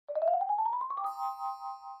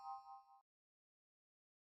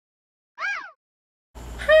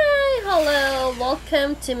Hello!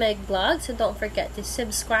 Welcome to my vlog. So don't forget to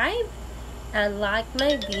subscribe and like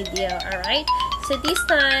my video, alright? So this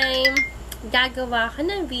time, gagawa ko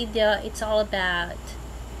ng video. It's all about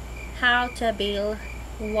how to avail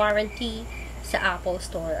warranty sa Apple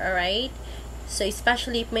Store, alright? So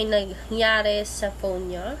especially if may nangyari sa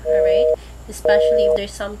phone nyo, alright? Especially if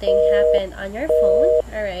there's something happened on your phone,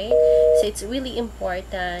 alright? So it's really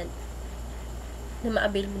important na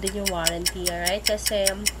ma-avail mo din yung warranty, alright? Kasi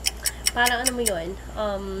parang ano mo yun,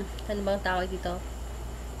 ano bang tawag dito?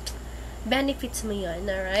 Benefits mo yun,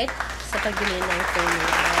 alright? Sa pagbili ng phone mo,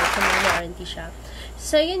 alright? Kung may warranty siya.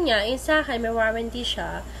 So, yun nga, yung sa akin, may warranty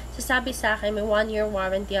siya. So, sabi sa akin, may 1-year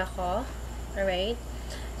warranty ako, alright?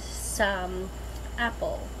 Sa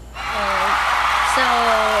Apple. Alright? So,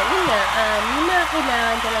 yun nga, yung mga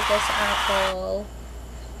kailangan talaga sa Apple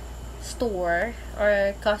Store,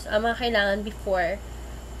 or mga kailangan before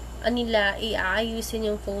nila i-aayusin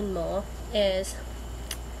yung phone mo is,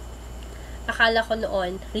 akala ko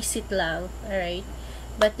noon receipt lang, alright,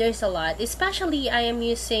 but there's a lot, especially I am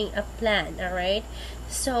using a plan, alright,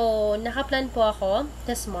 so naka-plan po ako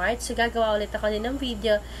na Smart, so gagawa ulit ako din ng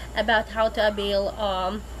video about how to avail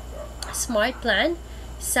Smart plan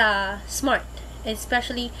sa Smart,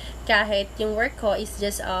 especially kahit yung work ko is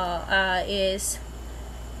just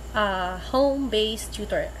home-based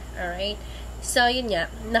tutor, alright. So, yun nga,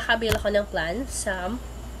 nakabil ako ng plan sa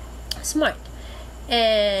Smart.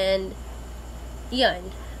 And,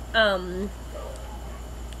 yun,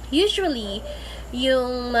 usually,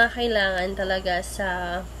 yung mga kailangan talaga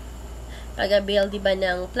sa pag-avail, diba,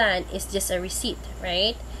 ng plan is just a receipt,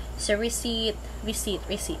 right? So, receipt.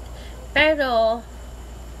 Pero,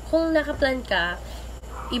 kung nakaplan ka,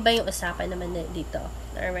 iba yung usapan naman dito,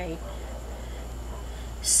 alright?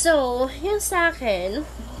 So, yung sa akin,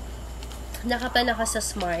 nakaplan ako sa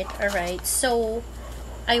Smart, alright? So,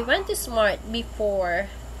 I went to Smart before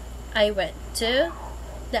I went to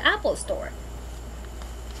the Apple Store.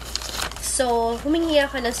 So, humingi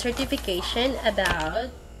ako ng certification about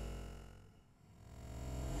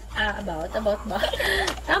ba?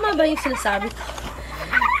 Tama ba yung sinasabi ko?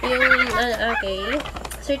 Yung, okay,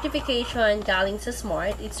 certification galing sa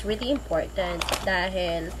Smart, it's really important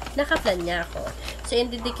dahil nakaplan niya ako. So,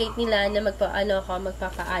 indicate nila na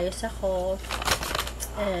magpapaayos ako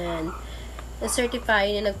and certify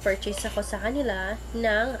na nag-purchase ako sa kanila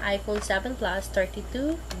ng iPhone 7 Plus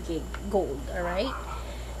 32 GB gold, alright?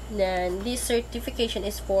 Then, this certification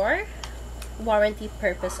is for warranty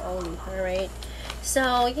purpose only, alright?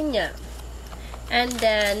 So, yun nga. And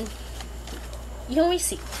then, yung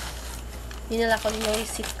receipt. Dinala ko yung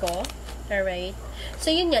receipt ko. Alright.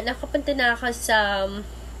 So, yun nga. Nakapunta na ako sa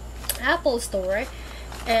Apple Store.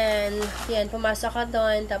 And, yan. Pumasok ako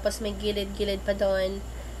doon. Tapos, may gilid-gilid pa doon.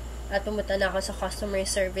 At pumunta na ako sa customer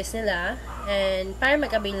service nila. And, para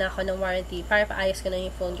mag-avail na ako ng warranty. Para paayos ko na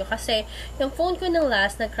yung phone ko. Kasi, yung phone ko ng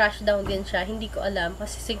last, nag-crash down din siya. Hindi ko alam.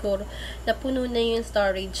 Kasi siguro, napuno na yung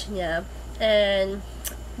storage niya. And,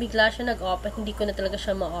 bigla siya nag-open. Hindi ko na talaga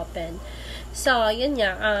siya ma-open. So, yun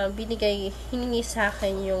nga, hiningi sa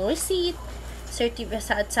akin yung receipt,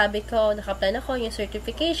 at sabi ko, nakaplan ako, yung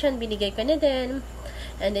certification, binigay ko na din,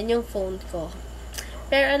 and then yung phone ko.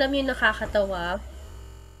 Pero alam niyo, nakakatawa,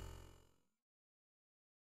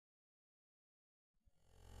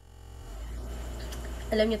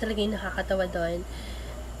 talaga yung nakakatawa doon,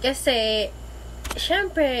 kasi,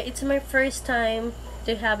 syempre, it's my first time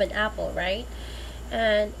to have an Apple, right?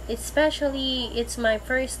 And especially, it's my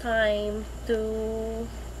first time to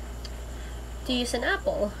use an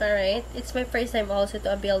Apple, alright? It's my first time also to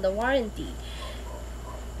avail the warranty.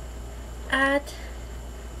 At,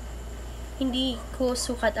 hindi ko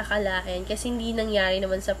sukat akalain kasi hindi nangyari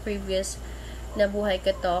naman sa previous na buhay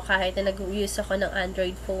ko to, kahit na nag-use ako ng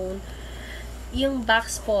Android phone. Yung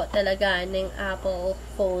box po talaga ng Apple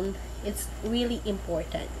phone, it's really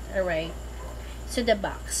important, alright? So, the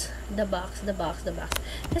box.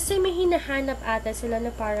 Kasi may hinahanap ata sila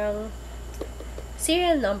na parang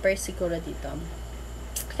serial number siguro dito.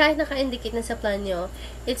 Kahit naka-indicate na sa plan nyo,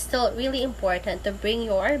 it's still really important to bring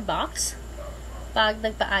your box pag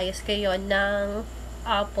nagpaayos kayo ng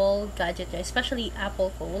Apple gadget nyo, especially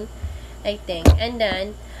Apple phone, I think. And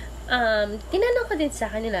then, tinanong ko din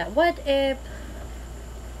sa kanila, what if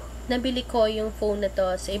nabili ko yung phone na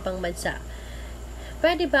to sa ibang bansa?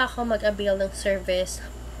 Pwede ba ako mag-avail ng service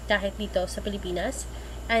kahit dito sa Pilipinas?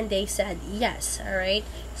 And they said, yes. Alright?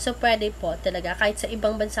 So, pwede po talaga. Kahit sa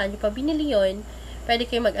ibang bansa nyo pa binili yun, pwede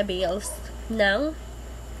kayo mag-avail ng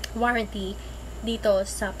warranty dito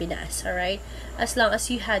sa Pinas, alright? As long as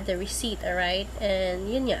you had the receipt, alright? And,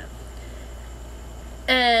 yun nga.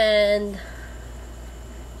 And,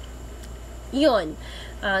 yun.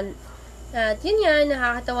 At yun nga,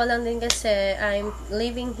 nakakatawa lang din kasi I'm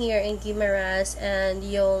living here in Guimaras and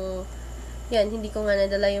yan, hindi ko nga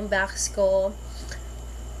nadala yung bags ko.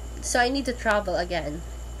 So, I need to travel again.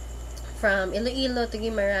 From Iloilo to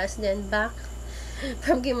Guimaras, then back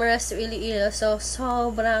from Guimaras to Iloilo. So,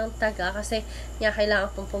 sobrang taga kasi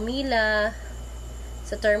kailangan pong pumila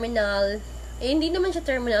sa terminal. Hindi naman siya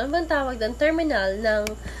terminal. Ano bang tawag doon? Terminal ng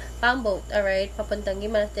pamboat, alright? Papuntang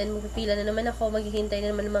Guimaras. Then, magpipila na naman ako. Maghihintay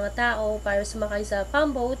na naman ng mga tao para sumakay sa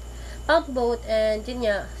pamboat. And, yun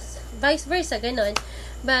nga, vice versa, ganun.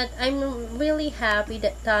 But, I'm really happy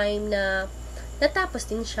that time na natapos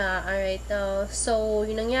din siya, alright? So,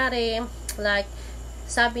 yung nangyari, like,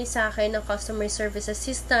 sabi sa akin ng customer service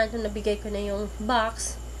assistant, nung nabigay ko na yung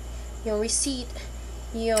box, yung receipt,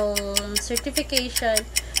 yung certification,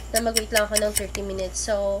 na mag-wait lang ako ng 30 minutes.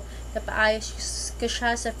 So, napaayos ko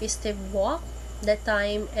siya sa festive walk that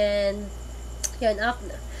time, and yun,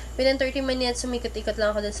 within 30 minutes, sumikot-ikot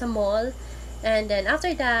lang ako dun sa mall. And then,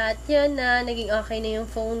 after that, yun na, naging okay na yung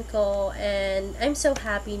phone ko, and I'm so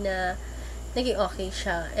happy na naging okay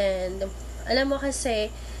siya. And, alam mo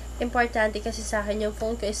kasi, importante kasi sa akin yung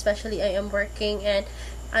phone ko, especially I am working, and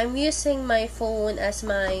I'm using my phone as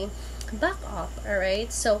my backup,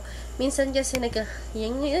 alright? So, minsan kasi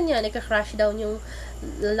nagka-crash down yung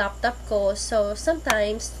laptop ko. So,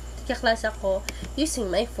 sometimes, nagka-class ako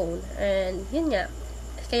using my phone. And, yun nga.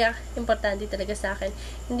 Kaya, importante talaga sa akin.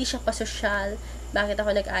 Hindi siya pa-social. Bakit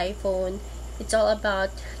ako nag-iPhone? It's all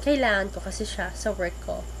about, kailangan ko kasi siya sa work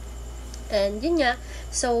ko. And, yun nga.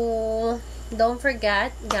 So, don't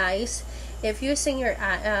forget, guys, if using your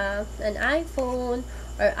an iPhone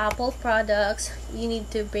or Apple products, you need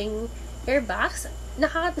to bring your bags.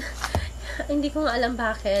 Hindi ko nga alam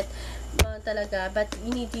bakit talaga, but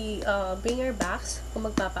you need to bring your bags kung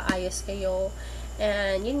magpapaayos kayo.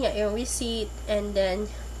 And yun nga, yung receipt, and then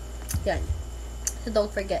yan. So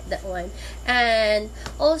don't forget that one. And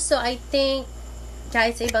also, I think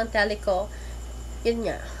guys, sa ibang teleco, yun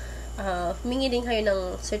nga, humingi din kayo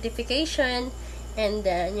ng certification, and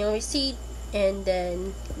then yung receipt, and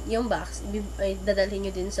then yung box dadalhin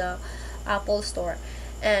nyo din sa Apple Store.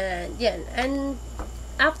 And yan, and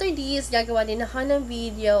after this, gagawa din ako ng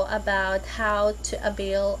video about how to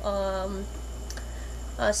avail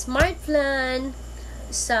a smart plan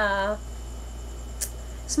sa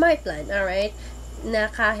smart plan, alright?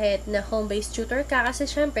 Na kahit na home-based tutor ka, kasi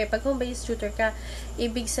syempre, pag home-based tutor ka,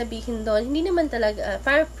 ibig sabihin doon, hindi naman talaga,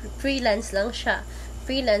 parang freelance lang siya,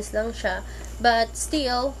 but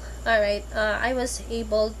still, alright, I was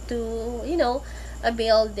able to,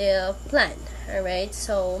 avail the plan, alright?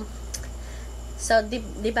 So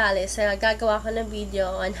di bale, gagawa ko ng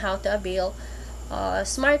video on how to avail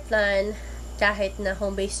smart plan kahit na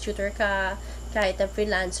home-based tutor ka, kahit na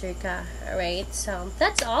freelancer ka, alright? So,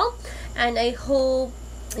 that's all. And I hope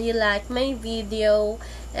you like my video.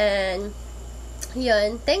 And,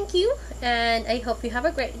 yun, thank you. And I hope you have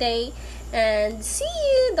a great day. And see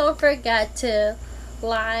you. Don't forget to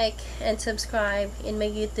like and subscribe in my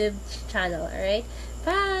YouTube channel, alright?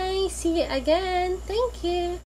 Bye. See you again. Thank you.